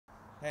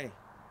Hey,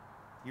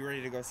 you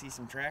ready to go see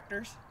some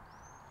tractors?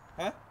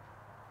 Huh?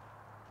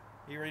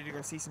 You ready to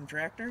go see some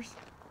tractors?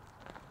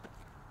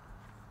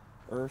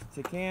 Earth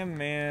to Cam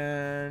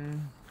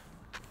Man.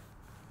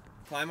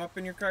 Climb up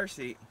in your car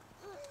seat.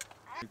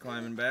 You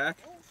climbing back?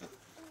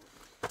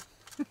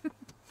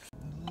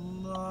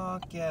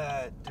 Look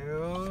at,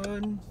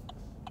 dude.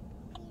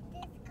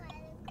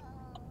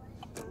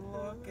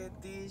 Look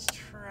at these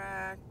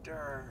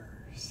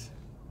tractors.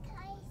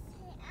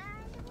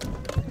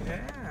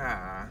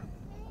 Yeah.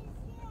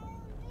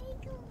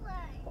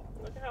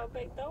 Look at how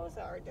big those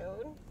are,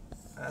 dude.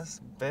 That's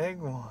a big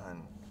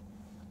one.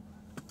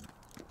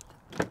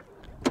 Do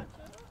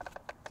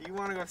you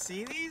want to go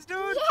see these,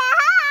 dude?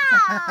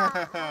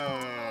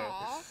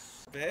 Yeah!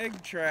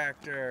 Big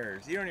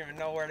tractors. You don't even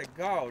know where to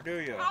go, do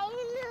you? I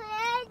don't know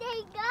where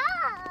they go.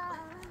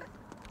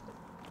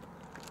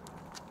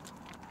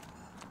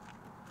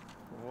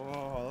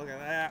 Whoa, look at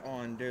that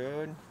one,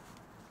 dude.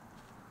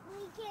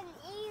 We can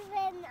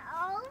even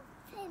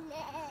open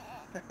it.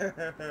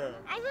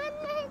 I want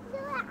to do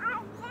it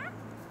on that.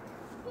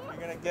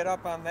 You're gonna get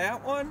up on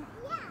that one?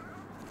 Yeah.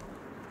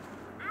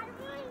 I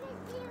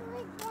want to do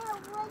it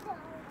that little one.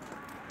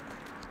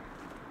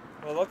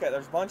 Well, look at,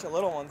 there's a bunch of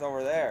little ones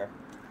over there.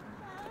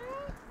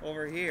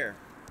 Over here.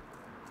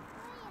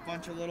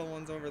 Bunch of little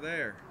ones over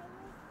there.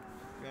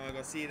 You wanna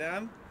go see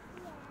them?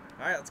 Yeah.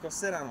 Alright, let's go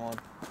sit on one.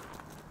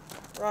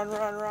 Run,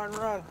 run, run,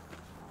 run.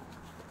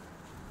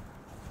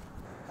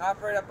 Hop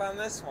right up on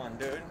this one,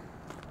 dude.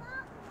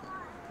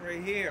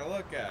 Right here,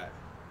 look at.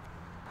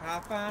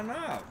 Hop on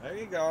up. There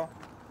you go.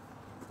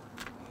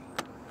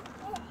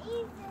 It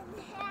even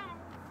has.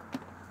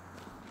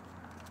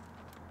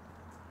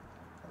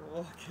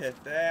 Look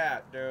at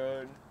that,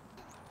 dude.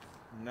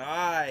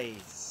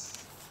 Nice.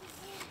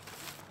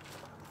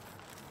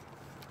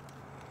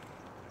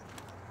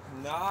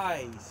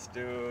 Nice,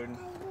 dude. Is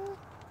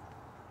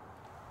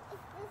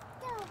this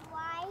the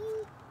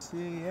white?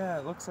 See, yeah,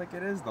 it looks like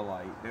it is the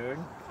light, dude.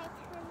 Can I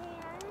turn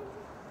it on?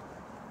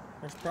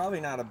 There's probably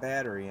not a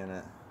battery in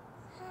it.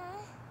 Huh?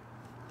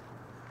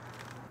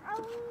 I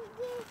want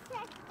to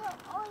check the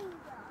oil.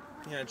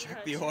 You gonna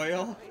check the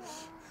oil?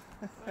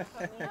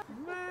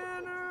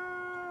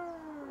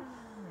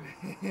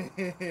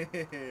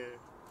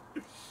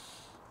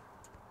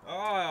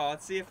 Oh,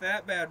 let's see if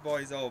that bad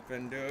boy's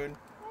open, dude.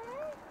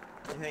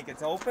 You think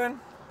it's open?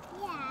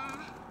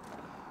 Yeah.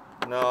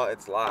 No,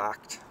 it's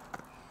locked.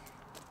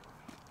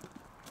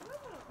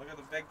 Look at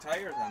the big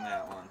tires on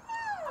that one.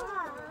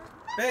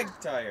 Big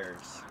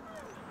tires.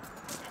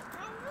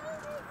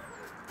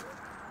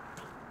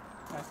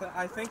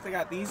 I think they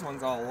got these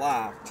ones all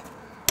locked.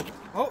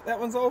 Oh, that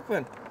one's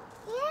open.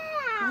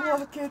 Yeah.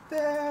 Look at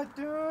that,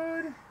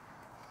 dude.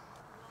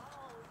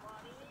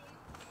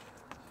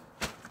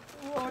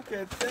 Look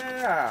at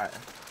that.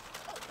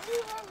 It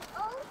even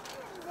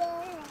opened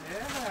it.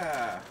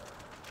 Yeah.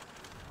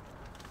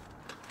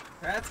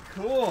 That's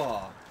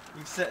cool.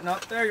 You sitting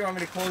up there? You want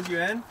me to close you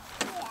in?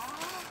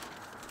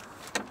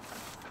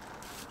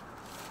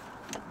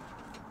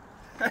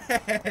 Yeah.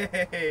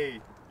 Hey!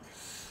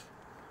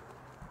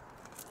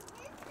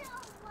 Is this the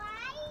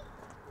white?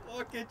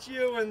 Look at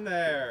you in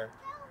there. The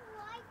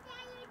white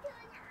that you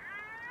turn on?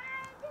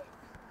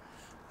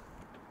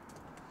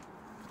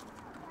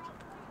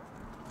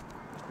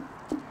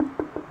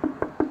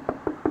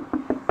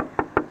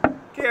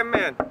 Cam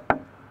Man.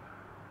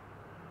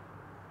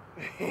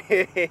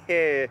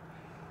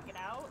 Get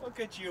out. Look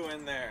at you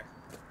in there.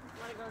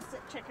 Want to go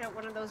sit, check out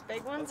one of those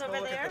big ones Let's go over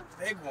look there? at the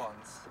big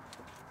ones.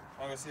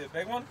 Want to go see the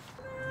big one?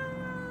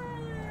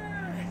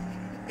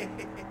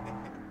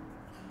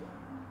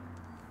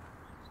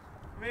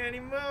 Manny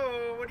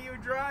Moo, what are you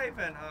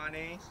driving,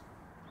 honey?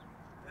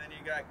 And then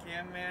you got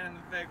Cam Man and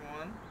the big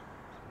one.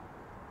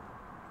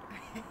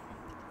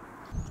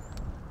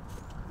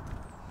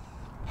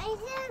 I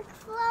just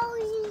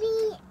close me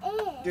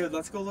in. Dude,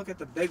 let's go look at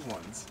the big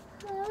ones.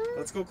 Huh?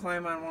 Let's go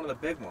climb on one of the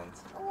big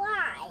ones.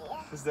 Why?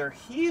 Because they're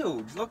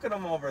huge. Look at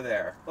them over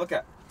there. Look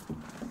at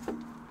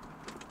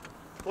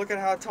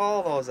how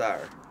tall those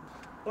are.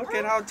 Look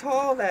at how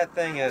tall that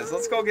thing is.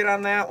 Let's go get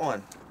on that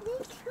one.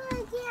 Let's go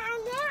get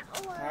on that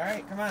one.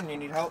 Alright, come on. You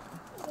need help?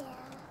 Yeah.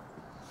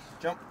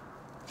 Jump,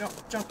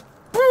 jump, jump.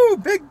 Woo!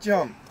 Big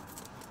jump.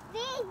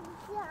 Big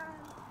jump.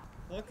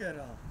 Look at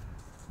them.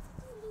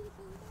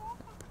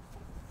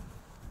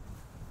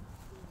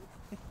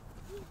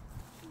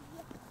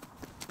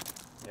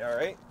 You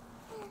alright?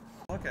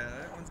 Look at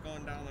it. That one's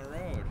going down the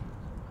road.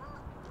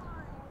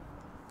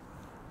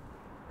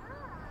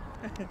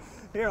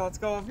 Here, let's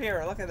go up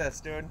here. Look at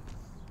this, dude.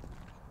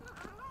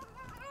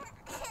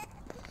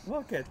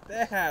 Look at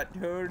that,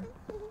 dude.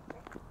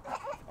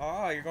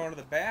 Oh, you're going to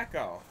the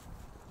backhoe.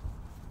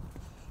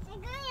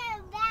 I'm going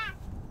to back.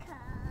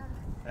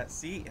 That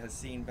seat has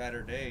seen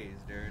better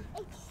days, dude.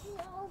 It's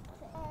open.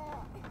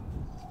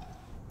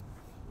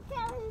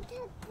 Come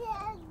to the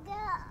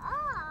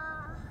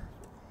off.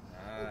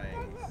 Nice.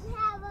 It doesn't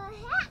have a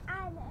hat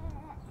on it.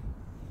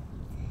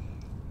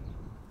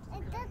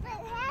 It doesn't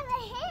have a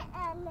hat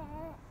on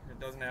it. It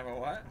doesn't have a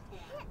what?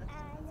 Hat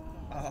on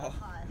it. Oh.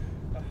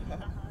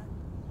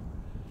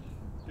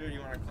 Dude, you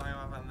want to climb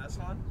up on this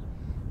one?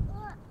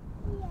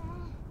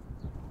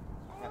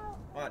 Yeah.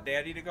 Want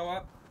Daddy to go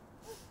up?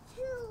 It's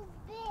too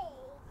big.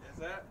 Is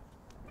it?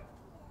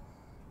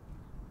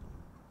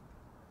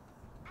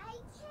 I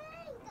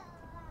can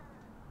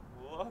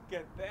go. Look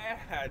at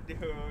that,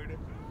 dude.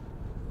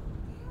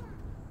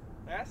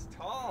 That's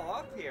tall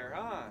up here,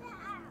 huh?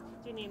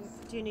 Do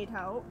you need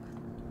help?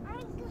 I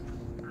got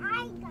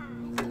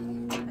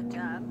it. Good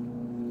job.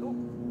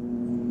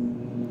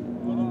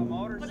 Oh,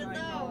 motorcycle. What are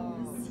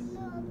those?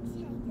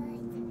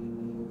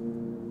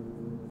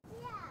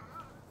 Yeah.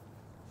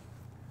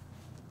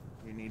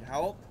 You need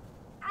help?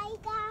 I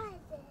got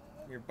it.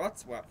 Your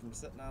butt's wet from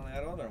sitting on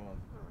that other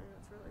one. Oh, yeah,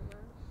 it's really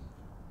good.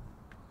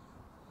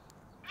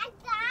 I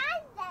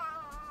got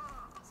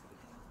that.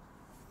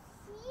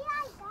 See,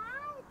 I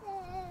got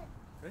it.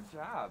 Good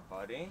job,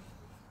 buddy.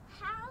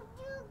 How do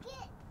you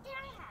get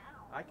down?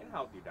 I can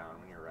help you down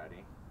when you're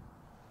ready.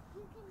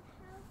 You can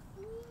help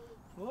me.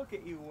 Look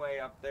at you way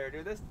up there,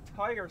 dude. This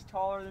tiger's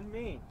taller than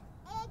me.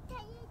 It's a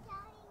you.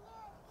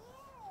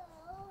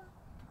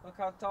 Look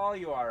how tall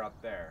you are up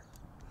there.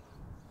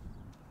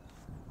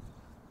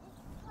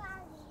 It's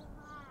probably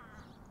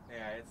locked.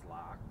 Yeah, it's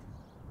locked.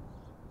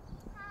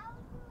 How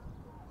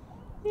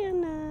do you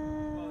Vienna.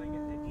 Well, it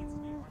needs to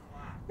be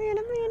unlocked.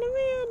 Vienna.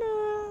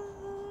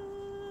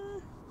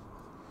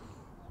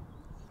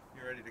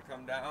 You ready to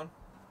come down?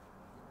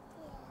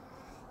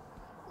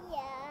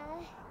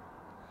 Yeah.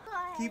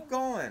 Keep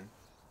going.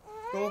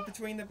 Go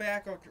between the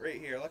back right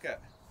here. Look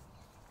at.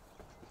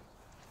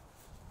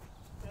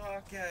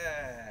 Look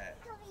at.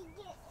 Can we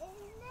get in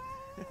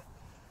there?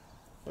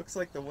 Looks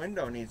like the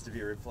window needs to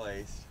be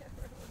replaced.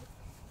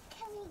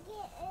 Can we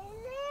get in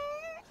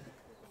there?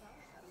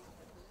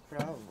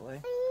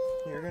 Probably.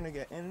 You're gonna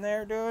get in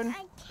there, dude?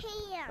 I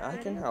can't. I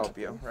can help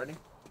you. Ready?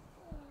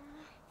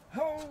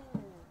 Yeah. Oh!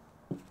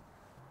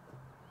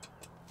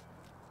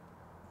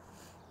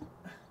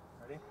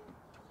 Ready?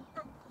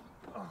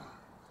 Oh.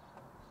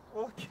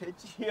 Look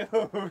at you,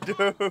 dude.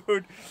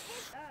 Can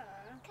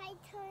I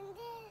turn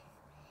this?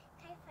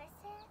 Can I press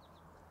it?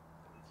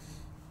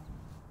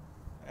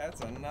 That's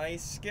a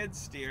nice skid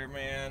steer,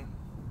 man.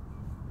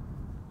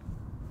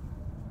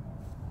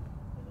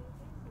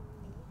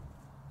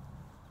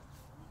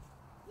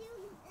 Do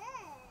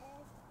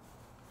this.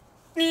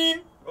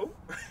 Beep. Oh,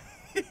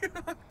 you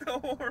honked the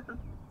horn.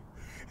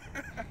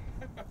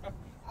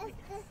 Is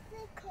this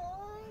the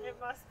corn? It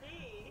must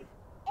be.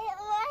 It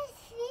was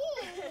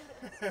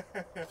me.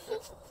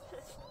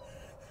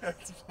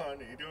 That's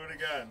funny. Do it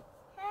again.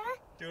 Huh?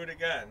 Do it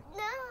again.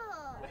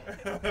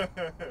 No.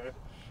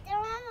 No.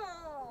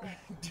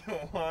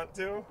 Don't want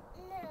to?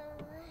 No.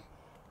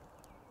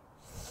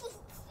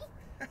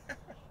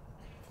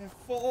 A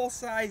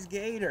full-size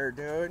gator,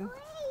 dude.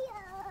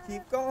 Where?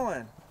 Keep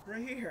going.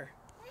 Right here.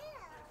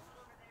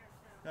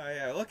 Oh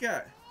yeah, look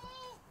at it.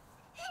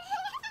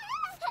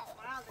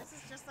 Wow, this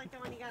is just like the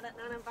one you got at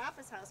Nana and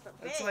Papa's house, but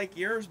big. It's like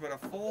yours, but a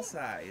full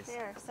size.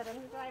 There, sit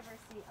in the driver's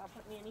seat. I'll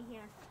put Nanny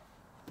here.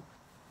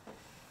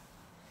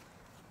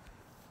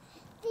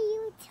 Do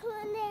you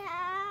turn it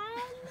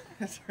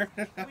on? Turn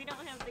it on. We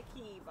don't have the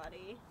key,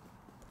 buddy.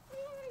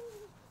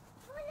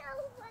 Put it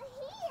over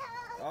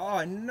here. Oh,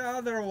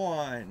 another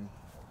one.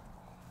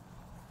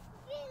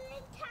 Then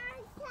it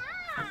turns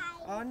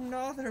on.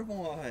 Another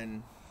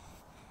one.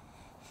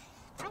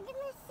 I'm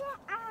gonna sit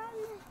on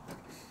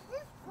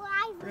this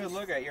driver's Dude,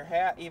 look at it. Your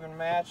hat even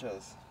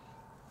matches.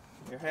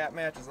 Your hat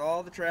matches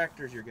all the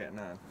tractors you're getting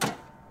on.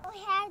 We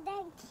have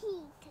that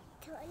key to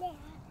turn it on.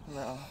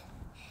 No.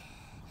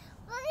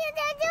 We're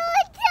gonna do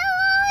it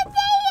over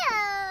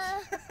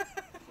there.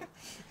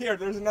 Here,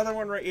 there's another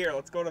one right here.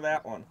 Let's go to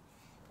that one.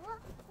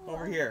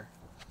 Over here.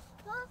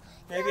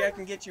 Maybe I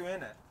can get you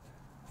in it.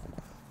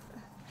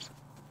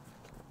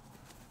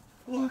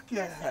 Look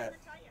at it.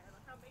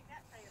 Look how big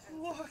that tire is.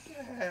 Look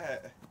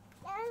at it.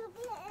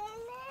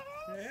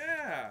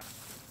 Yeah.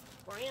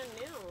 Brand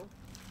new.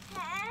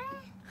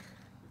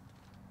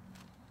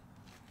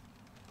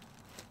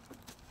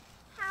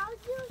 How do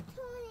you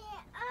turn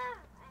it on?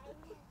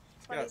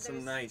 It's got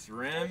some nice There's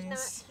rims.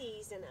 not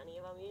keys in any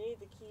of them. You need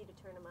the key to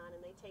turn them on,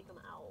 and they take them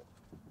out.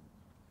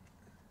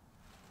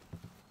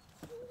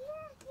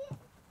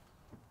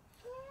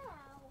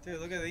 Dude,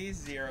 look at these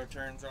zero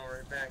turns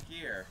over back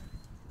here.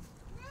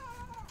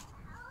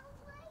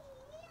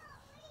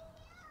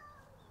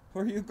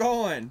 Where are you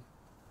going?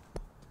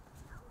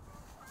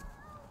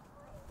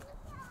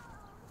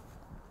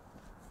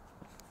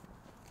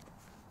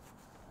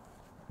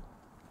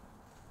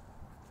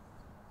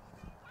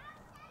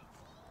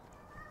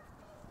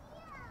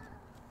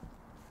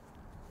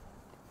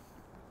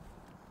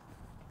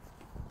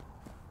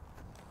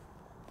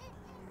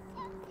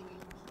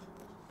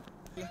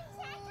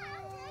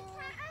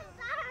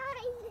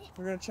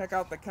 We're gonna check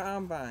out the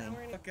combine.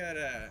 Look at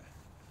it.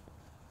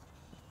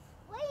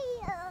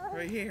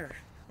 Right here.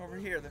 Over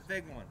here, the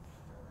big one.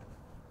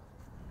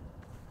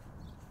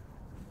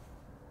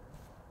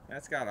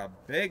 That's got a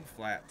big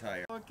flat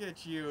tire. Look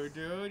at you,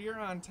 dude. You're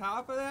on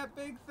top of that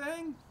big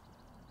thing?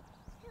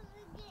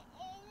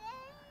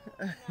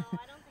 I don't think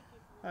you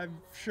can. I'm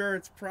sure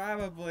it's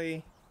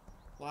probably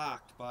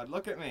locked, bud.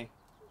 Look at me.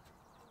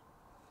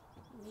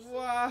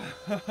 Wow.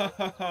 Can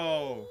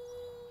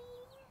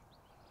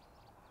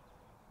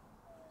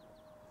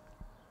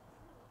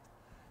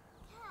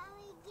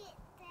we get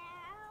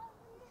down?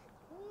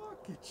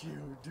 Look at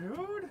you,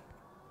 dude.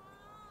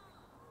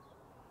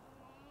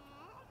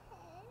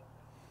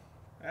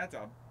 That's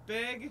a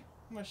big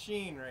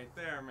machine right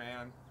there,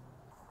 man.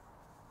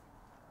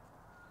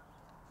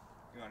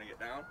 You want to get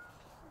down?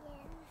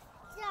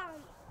 Yeah.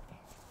 Jump.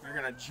 We're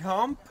gonna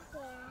jump.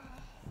 Yeah.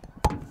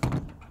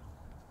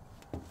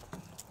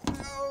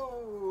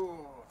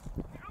 Oh!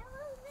 I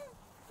want to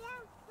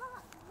jump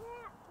up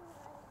that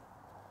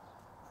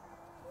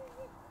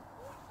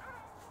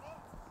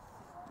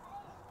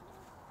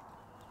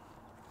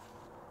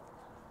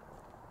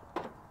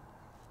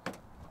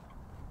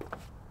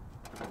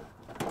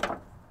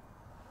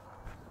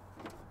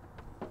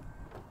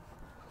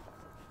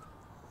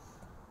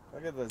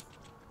Look at the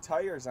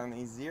tires on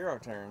these zero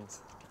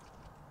turns.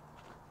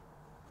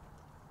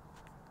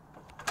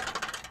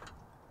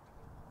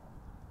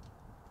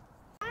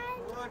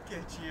 Look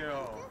at you.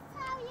 That's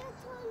how you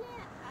turn it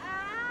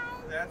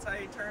on. That's how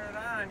you turn it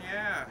on,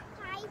 yeah.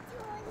 I turn it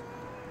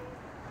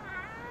on.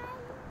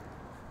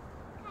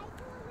 I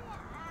turn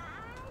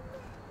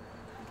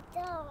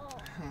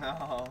it on.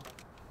 No.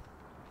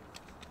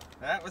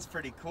 That was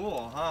pretty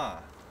cool, huh?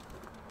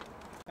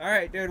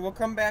 Alright, dude, we'll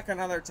come back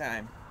another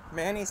time.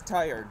 Manny's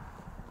tired.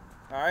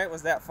 Alright,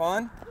 was that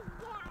fun?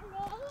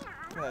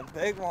 Yeah. A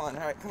big one.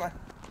 Alright, come on.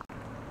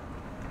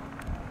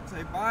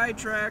 Say bye,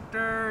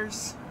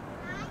 tractors.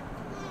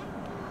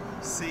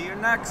 See you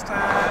next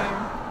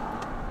time.